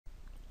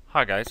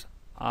Hi guys,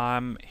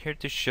 I'm here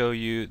to show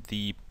you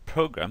the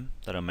program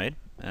that I made,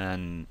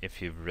 and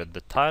if you've read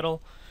the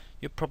title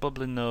you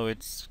probably know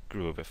it's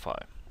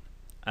Groovify.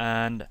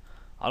 And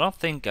I don't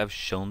think I've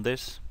shown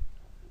this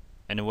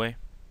anyway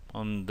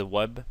on the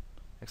web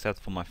except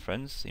for my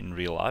friends in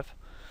real life.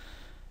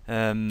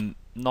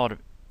 Not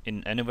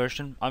in any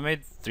version. I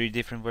made 3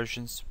 different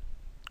versions.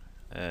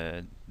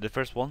 The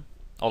first one,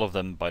 all of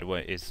them by the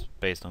way, is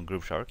based on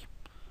Grooveshark,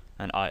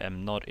 and I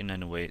am not in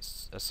any way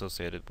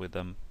associated with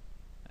them.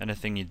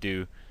 Anything you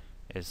do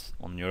is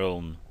on your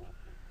own.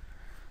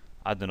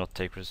 I do not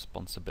take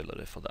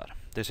responsibility for that.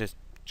 This is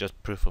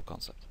just proof of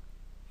concept.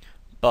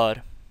 But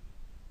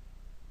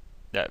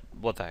yeah,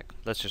 what the heck,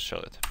 let's just show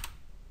it.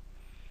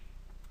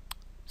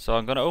 So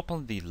I'm gonna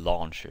open the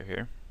launcher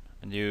here,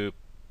 and you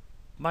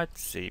might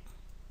see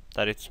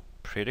that it's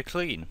pretty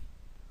clean,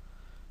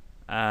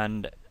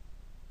 and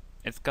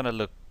it's gonna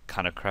look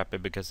kinda crappy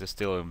because it's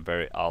still in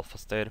very alpha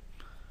state.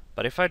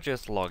 But if I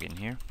just log in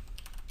here,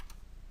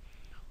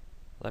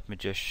 let me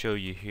just show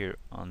you here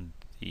on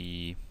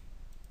the,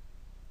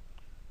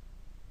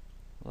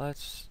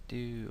 let's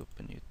do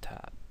open new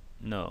tab.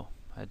 No,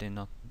 I did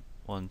not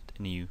want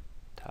a new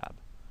tab.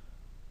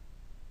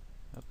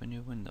 Open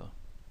new window.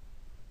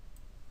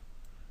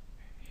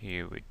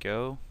 Here we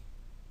go.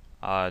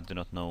 I do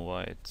not know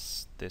why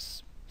it's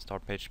this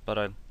start page, but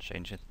I'll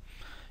change it.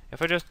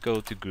 If I just go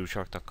to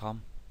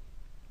grooveshark.com,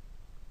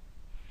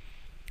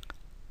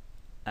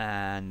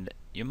 and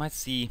you might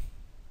see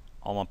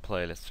all my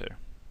playlists here,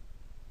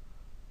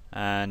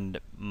 and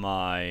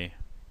my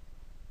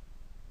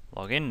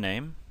login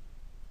name.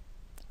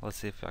 Let's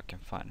see if I can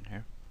find it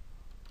here.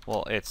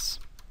 Well, it's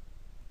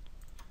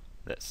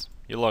this.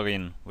 You log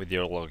in with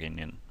your login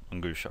in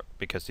on Grooveshark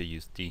because you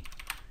use the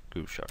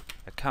Grooveshark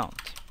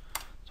account.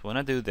 So when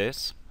I do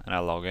this and I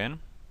log in,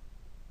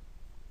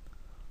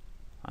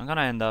 I'm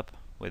gonna end up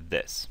with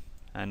this,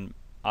 and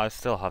I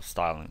still have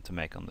styling to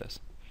make on this.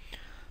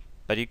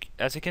 But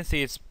as you can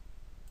see, it's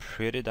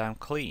pretty damn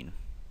clean.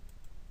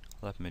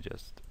 Let me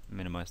just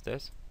minimize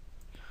this.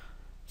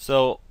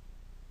 So,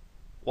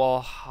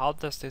 well, how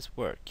does this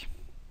work?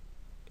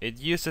 It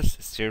uses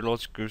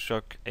Serial's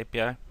Grooveshark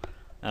API,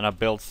 and I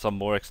built some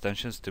more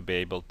extensions to be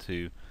able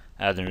to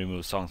add and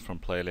remove songs from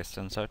playlists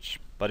and such.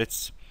 But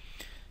it's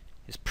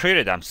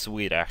pretty damn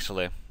sweet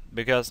actually,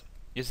 because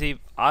you see,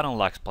 I don't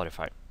like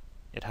Spotify.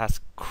 It has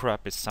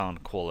crappy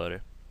sound quality,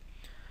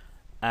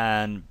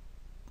 and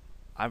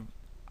I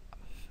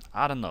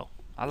don't know.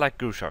 I like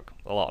Grooveshark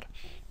a lot.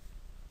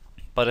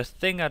 But the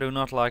thing I do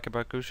not like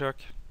about Grooveshark,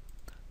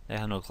 they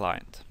have no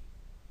client.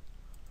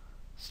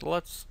 So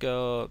let's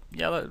go,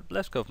 yeah,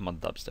 let's go for my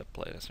dubstep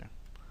playlist here.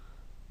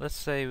 Let's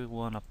say we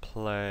wanna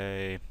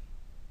play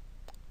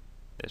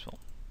this one,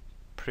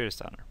 pretty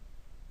standard.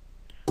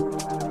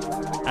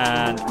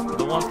 And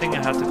the one thing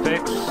I had to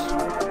fix,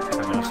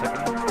 hang on a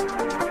second.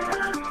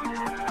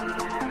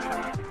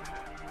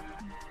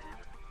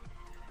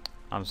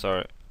 I'm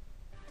sorry,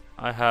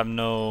 I have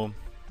no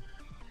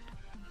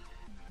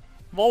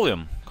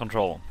volume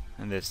control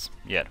in this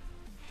yet.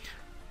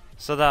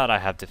 So that I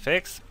have to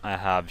fix. I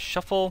have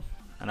shuffle,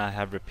 and I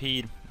have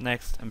repeat,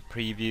 next, and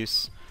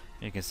previews.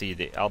 You can see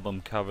the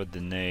album cover,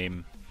 the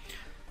name.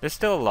 There's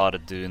still a lot to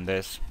do in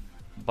this,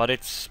 but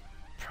it's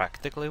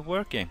practically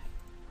working.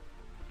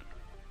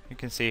 You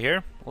can see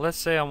here, let's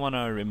say I want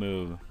to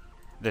remove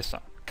this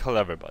song, Kill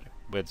Everybody,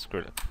 with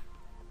Skrillex.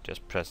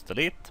 Just press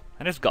delete,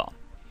 and it's gone.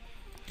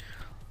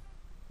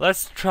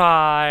 Let's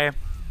try,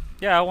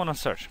 yeah, I want to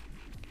search.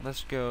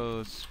 Let's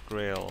go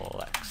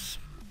Skrillex,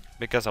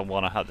 because I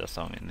want to have the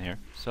song in here.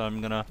 So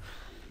I'm gonna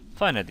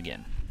find it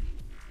again.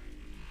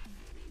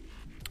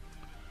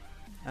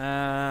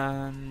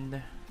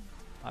 And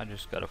I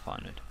just gotta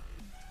find it.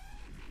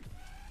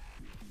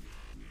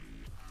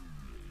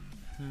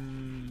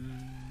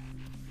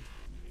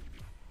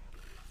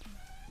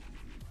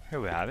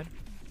 Here we have it.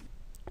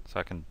 So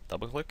I can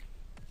double click.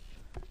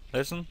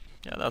 Listen,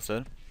 yeah, that's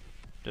it.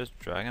 Just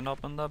drag it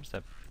up on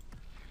dubstep.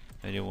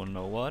 And you wanna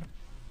know what?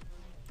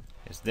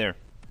 It's there,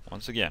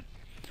 once again.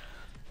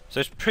 So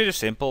it's pretty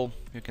simple.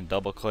 You can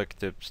double click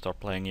to start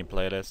playing your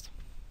playlist.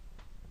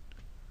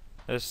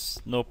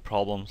 There's no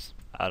problems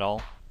at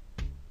all.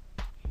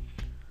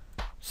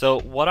 So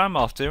what I'm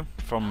after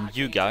from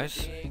you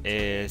guys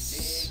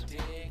is,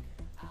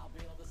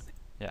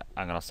 yeah,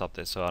 I'm gonna stop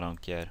this so I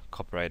don't get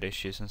copyright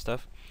issues and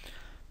stuff.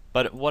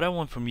 But what I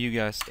want from you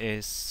guys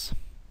is,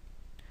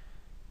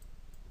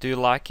 do you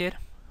like it?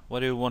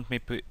 What do you want me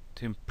to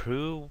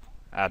improve?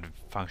 Add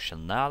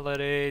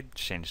functionality,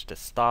 change the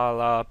style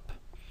up?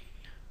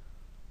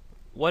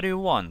 What do you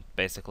want,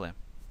 basically?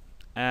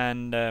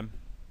 And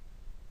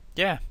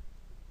yeah,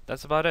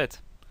 that's about it.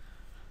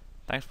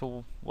 Thanks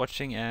for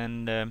watching,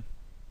 and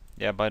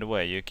yeah, by the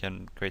way, you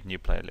can create new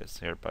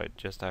playlists here by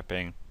just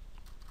typing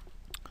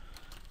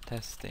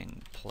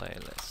testing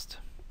playlist,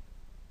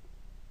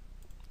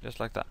 just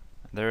like that.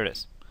 And there it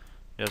is.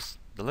 Just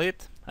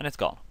delete, and it's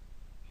gone.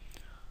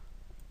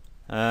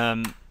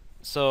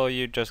 So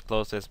you just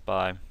close this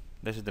by,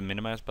 this is the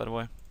minimize by the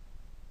way,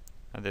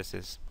 and this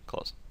is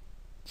close.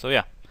 So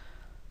yeah,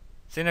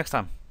 See you next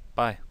time.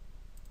 Bye.